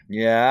her.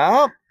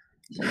 Yeah.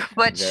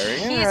 But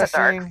he's a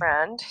Dark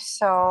Friend,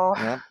 so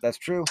yeah, that's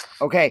true.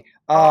 Okay.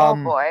 Oh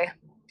boy.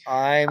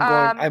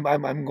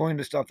 I'm going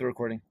to stop the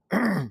recording.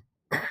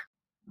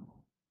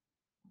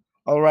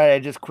 All right, I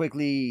just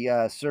quickly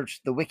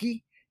searched the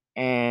wiki,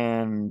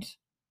 and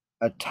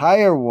a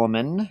tire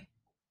woman.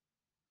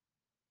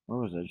 Where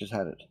was it? I just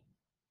had it.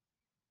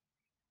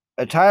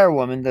 A tire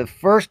woman. The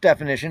first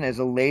definition is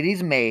a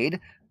lady's maid,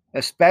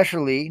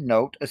 especially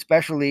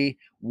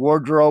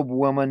wardrobe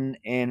woman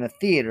in a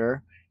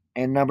theater,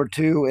 and number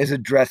 2 is a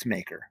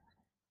dressmaker.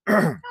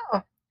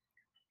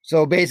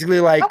 So basically,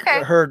 like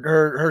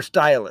her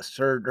stylist,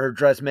 her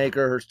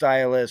dressmaker, her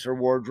stylist, her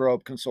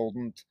wardrobe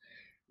consultant.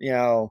 You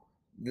know,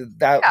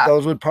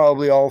 those would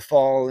probably all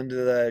fall into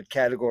the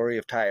category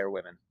of tire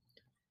women.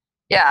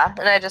 Yeah,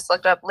 and I just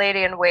looked up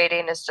lady in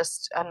waiting is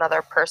just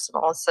another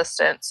personal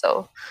assistant,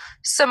 so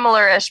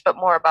similar-ish, but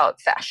more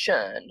about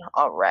fashion.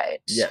 All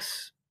right.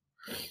 Yes.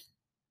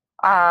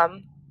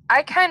 I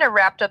I kind of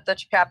wrapped up the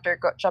chapter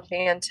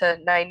jumping into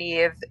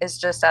Nynaeve is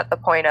just at the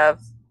point of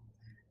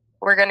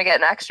we're going to get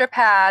an extra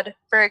pad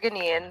for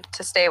Ganine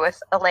to stay with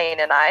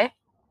Elaine and I.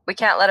 We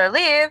can't let her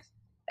leave.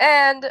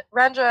 And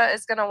Rendra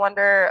is going to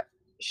wonder,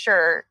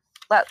 sure,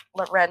 let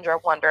Rendra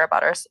wonder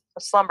about our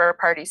slumber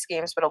party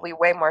schemes, but it'll be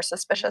way more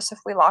suspicious if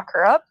we lock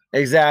her up.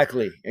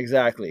 Exactly.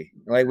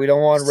 Like, we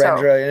don't want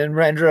Rendra. And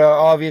Rendra,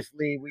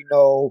 obviously, we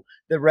know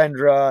that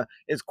Rendra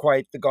is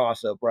quite the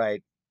gossip,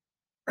 right?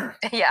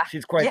 Yeah.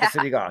 She's quite the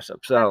city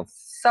gossip. So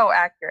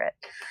accurate.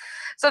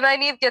 So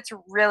Nynaeve gets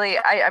really,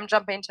 I'm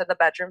jumping to the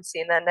bedroom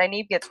scene then.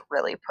 Nynaeve gets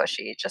really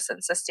pushy, just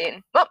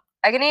insisting, well,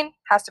 Eganine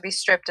has to be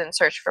stripped and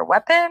searched for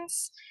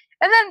weapons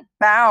and then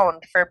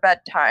bound for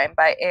bedtime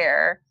by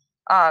air.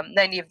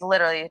 Nynaeve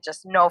literally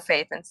just no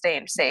faith in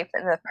staying safe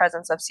in the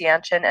presence of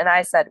Seanchan. And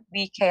I said,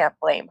 we can't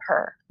blame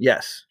her.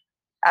 Yes.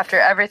 After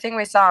everything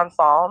we saw in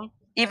Falm,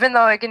 even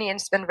though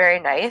Egonine's been very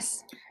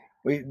nice,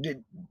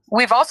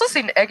 we've also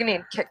seen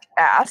Eganine kick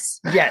ass.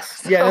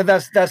 Yes. So. Yeah,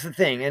 that's the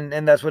thing.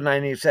 And that's what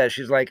Nynaeve says.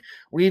 She's like,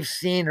 we've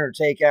seen her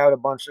take out a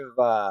bunch of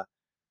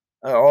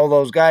all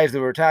those guys that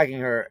were attacking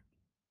her.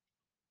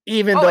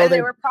 Even though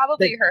they were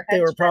probably her henchmen.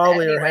 They were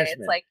probably her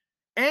henchmen. It's like,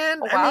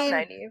 and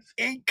I mean,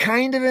 it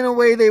kind of in a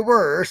way they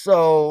were.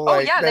 So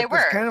like, they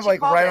were kind of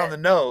like right on the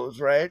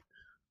nose, right?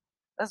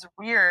 That's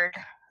weird.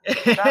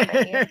 Even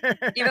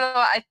though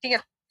I think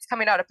it's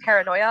coming out of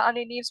paranoia on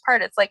Nynaeve's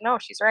part, it's like, no,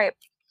 she's right.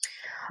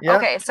 Yeah.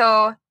 Okay,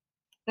 so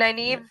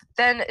Nynaeve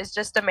then is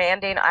just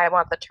demanding, I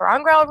want the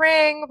Tarangrel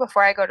ring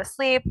before I go to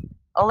sleep.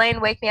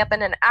 Elaine, wake me up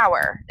in an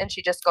hour. And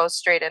she just goes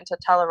straight into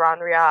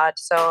Teleron-Riyadh.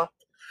 So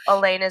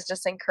Elaine is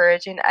just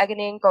encouraging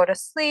Eganine, go to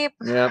sleep.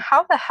 Yep.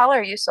 How the hell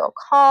are you so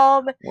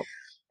calm? Well,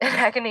 and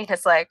Eganine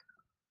is like,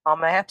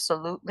 I'm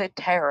absolutely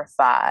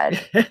terrified.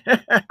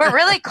 But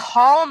really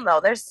calm,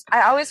 though.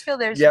 I always feel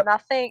there's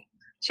nothing.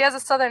 She has a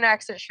southern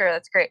accent, sure,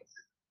 that's great.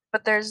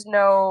 But there's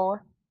no...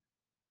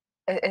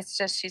 It's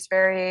just she's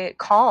very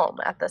calm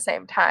at the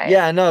same time.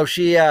 Yeah, no,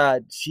 she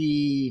when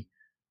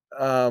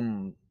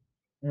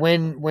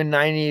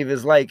Nynaeve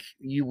is like,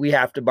 we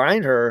have to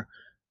bind her,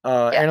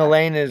 and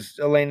Elaine is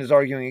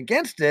arguing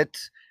against it,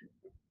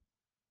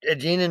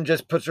 Aegeanin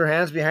just puts her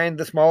hands behind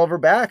the small of her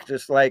back,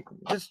 just like,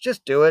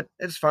 just do it.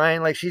 It's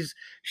fine. Like, she's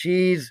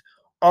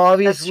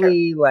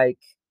obviously like,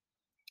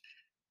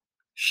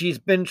 she's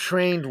been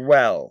trained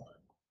well.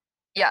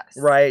 Yes.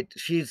 Right.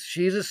 She's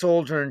a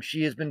soldier and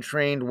she has been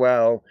trained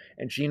well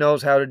and she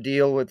knows how to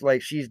deal with,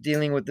 like, she's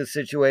dealing with the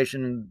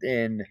situation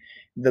in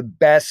the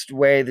best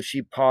way that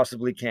she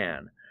possibly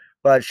can.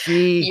 But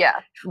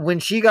when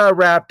she got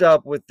wrapped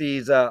up with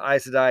these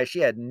Aes Sedai, she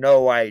had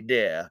no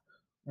idea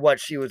what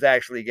she was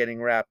actually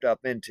getting wrapped up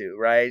into,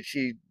 right?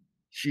 She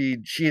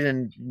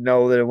didn't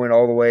know that it went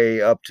all the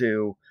way up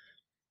to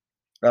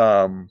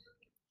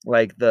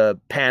like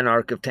the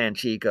Panarch of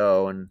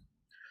Tanchico, and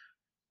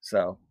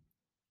so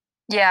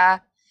yeah.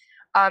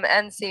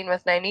 End scene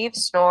with Nynaeve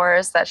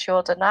snores that she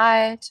will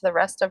deny to the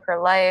rest of her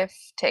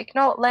life. Take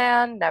note,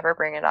 Lan, never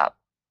bring it up.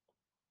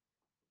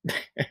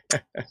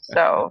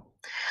 so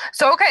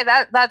okay,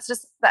 that's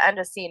just the end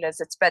of scene. Is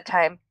it's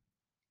bedtime.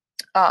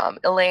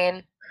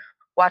 Elaine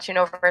watching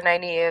over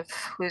Nynaeve,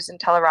 who's in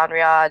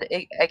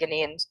Teleron-Riyadh.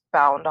 Eganine's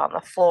bound on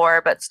the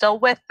floor, but still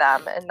with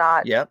them and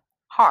not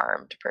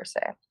harmed per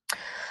se.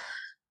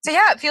 So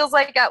yeah, it feels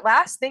like at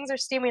last things are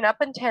steaming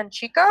up in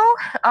Tanchico.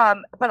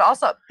 But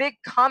also a big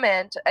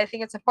comment, I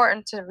think it's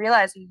important to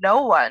realize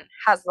no one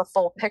has the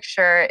full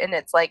picture, and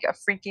it's like a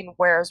freaking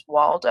Where's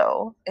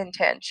Waldo in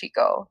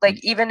Tanchico.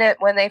 Like, even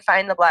when they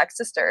find the Black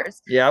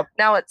Sisters. Yep.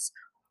 Now it's,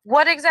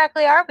 what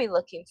exactly are we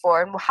looking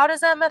for? And how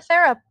does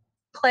Emathera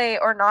play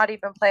or not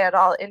even play at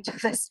all into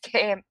this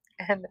game?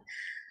 And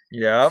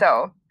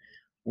so,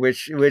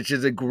 which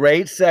is a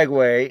great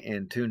segue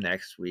into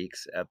next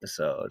week's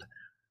episode.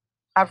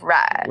 All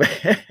right.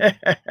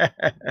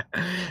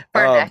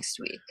 For next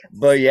week.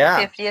 But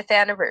yeah. 50th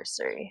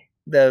anniversary.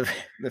 The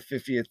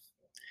 50th.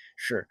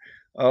 Sure.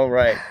 All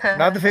right.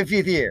 Not the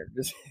 50th year.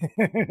 Just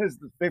it's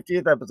the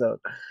 50th episode.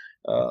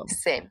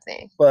 Same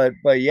thing. But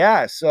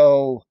yeah,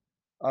 so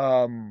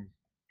yeah,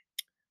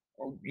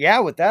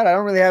 with that, I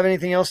don't really have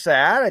anything else to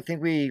add. I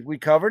think we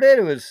covered it.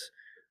 It was,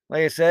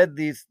 like I said,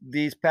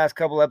 these past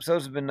couple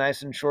episodes have been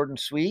nice and short and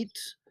sweet.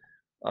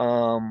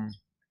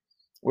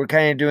 We're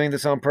kind of doing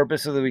this on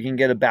purpose so that we can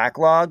get a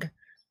backlog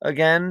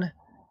again,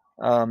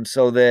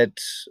 so that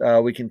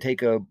we can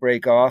take a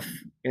break off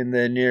in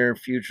the near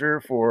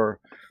future for,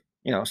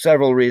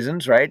 several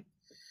reasons, right?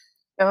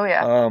 Oh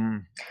yeah.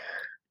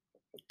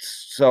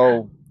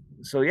 So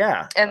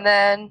yeah. And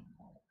then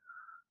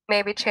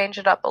maybe change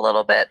it up a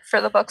little bit for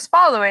the books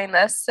following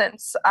this,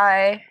 since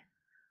I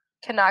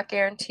cannot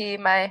guarantee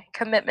my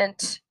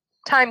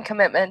time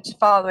commitment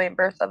following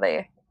birth of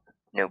a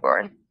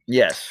newborn.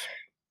 Yes.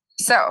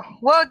 So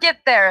we'll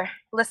get there,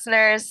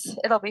 listeners.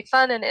 It'll be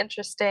fun and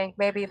interesting,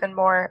 maybe even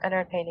more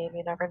entertaining.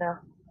 You never know.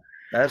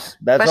 That's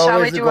but always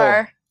shall we the do goal.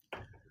 Our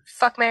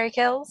fuck, marry,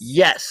 kills?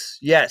 Yes.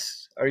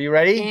 Are you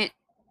ready?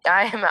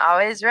 I am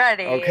always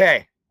ready.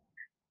 Okay.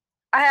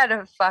 I had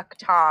to fuck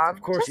Tom.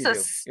 Of course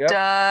Just you a do. Yep.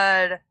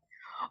 stud.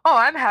 Oh,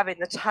 I'm having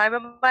the time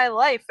of my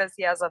life as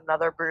he has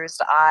another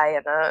bruised eye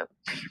and a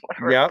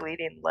whatever Yep.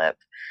 bleeding lip.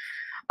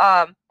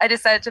 I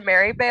decided to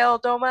marry Bail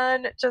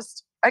Doman.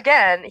 Just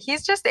again,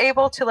 he's just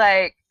able to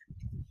like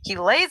he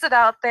lays it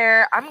out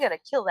there. I'm gonna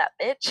kill that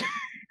bitch.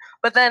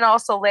 But then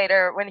also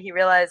later when he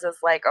realizes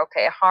like,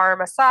 okay,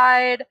 harm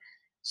aside,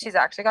 she's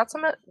actually got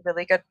some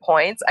really good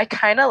points. I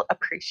kind of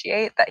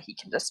appreciate that he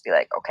can just be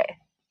like, okay,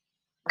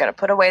 I'm gonna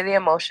put away the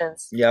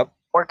emotions. Yep.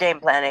 Or game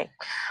planning.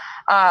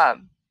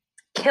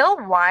 Kill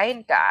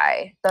Wine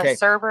Guy, the 'Kay.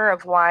 server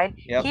of wine.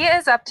 Yep. He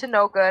is up to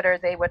no good, or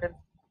they would have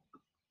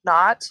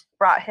not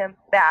brought him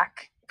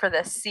back for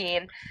this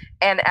scene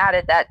and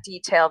added that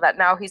detail that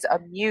now he's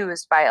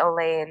amused by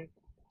Elaine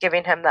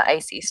giving him the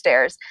icy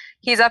stares.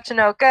 He's up to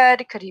no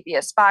good. Could he be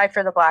a spy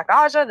for the Black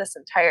Aja this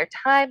entire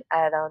time?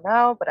 I don't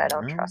know, but I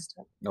don't trust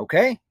him.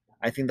 Okay.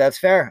 I think that's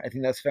fair. I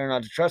think that's fair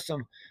not to trust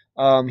him.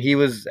 He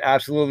was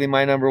absolutely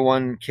my number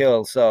one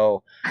kill.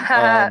 So,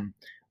 but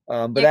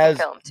You can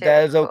kill him too.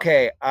 that is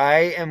okay.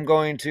 I am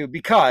going to,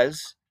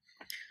 because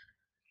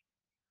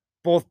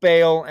both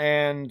Bale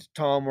and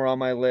Tom were on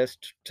my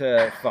list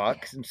to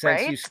fuck, and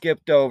since you Right?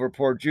 skipped over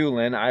poor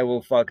Julian, I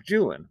will fuck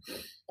Julian.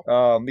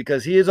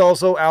 Because he is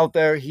also out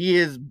there. He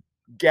is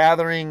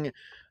gathering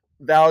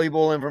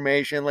valuable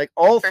information. Like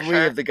all For three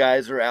sure. of the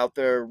guys are out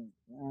there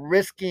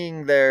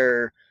risking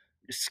their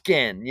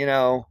skin, you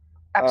know,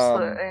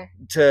 Absolutely.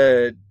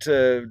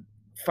 to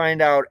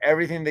find out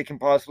everything they can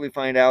possibly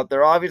find out.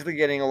 They're obviously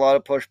getting a lot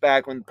of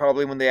pushback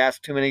when they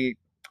ask too many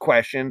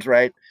questions,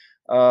 right?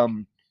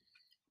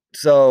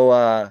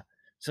 So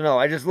no,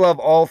 I just love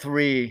all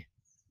three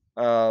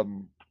of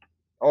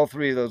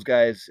those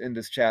guys in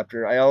this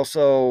chapter. I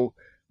also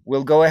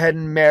will go ahead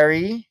and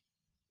marry,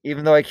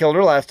 even though I killed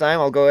her last time,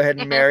 I'll go ahead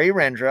and marry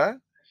Rendra,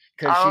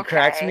 because she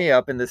cracks me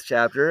up in this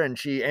chapter, and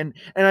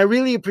I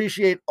really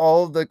appreciate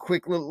all the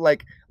quick little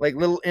like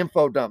little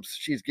info dumps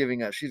she's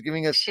giving us. She's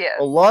giving us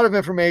a lot of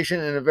information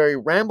in a very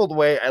rambled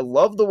way. I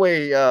love the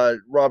way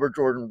Robert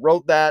Jordan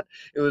wrote that.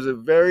 It was a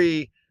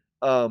very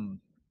very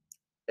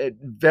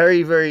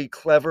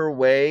clever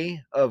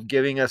way of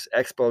giving us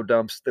expo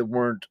dumps that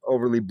weren't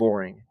overly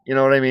boring. You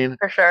know what I mean?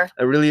 For sure.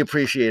 I really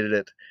appreciated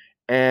it.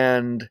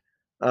 And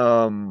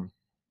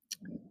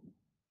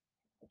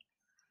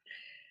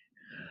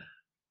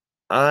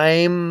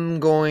I'm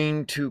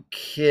going to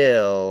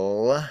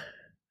kill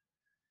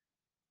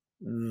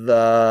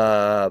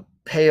the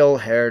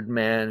pale-haired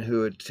man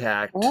who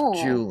attacked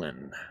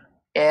Julian.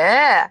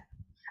 Yeah.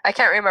 I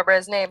can't remember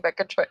his name, but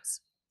good choice.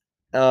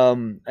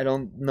 I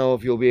don't know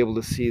if you'll be able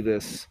to see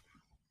this.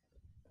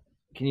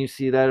 Can you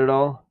see that at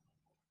all?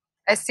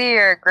 I see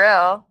your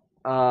grill.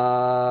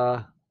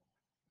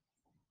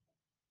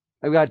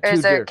 I've got two deer.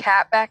 Is there a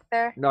cat back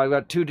there? No, I've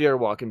got two deer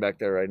walking back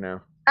there right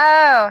now.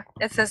 Oh,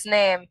 it's his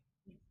name.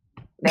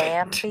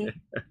 Bambi.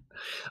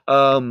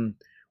 Well,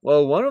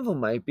 one of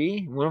them might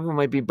be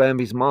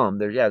Bambi's mom.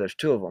 There's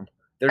two of them.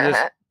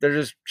 They're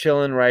just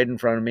chilling right in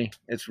front of me.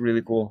 It's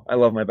really cool. I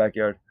love my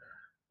backyard.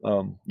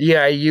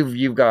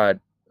 You've got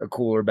a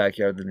cooler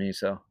backyard than me,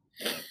 so.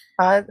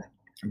 But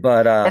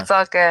it's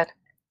all good.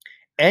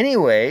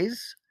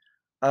 Anyways,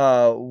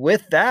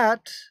 with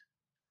that,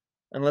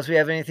 unless we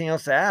have anything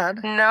else to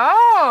add.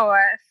 No,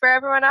 for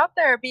everyone out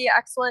there, be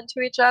excellent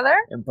to each other.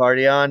 And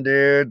party on,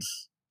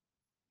 dudes.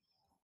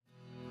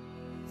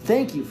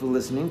 Thank you for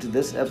listening to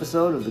this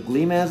episode of The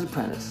Gleeman's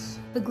Apprentice.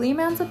 The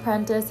Gleeman's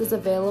Apprentice is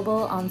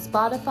available on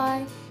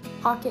Spotify,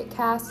 Pocket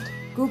Cast,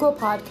 Google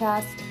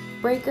Podcast,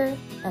 Breaker,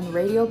 and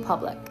Radio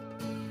Public.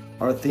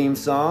 Our theme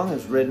song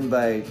is written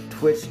by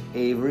Twitch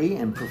Avery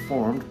and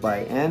performed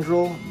by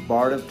Andrel,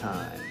 Bard of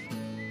Time.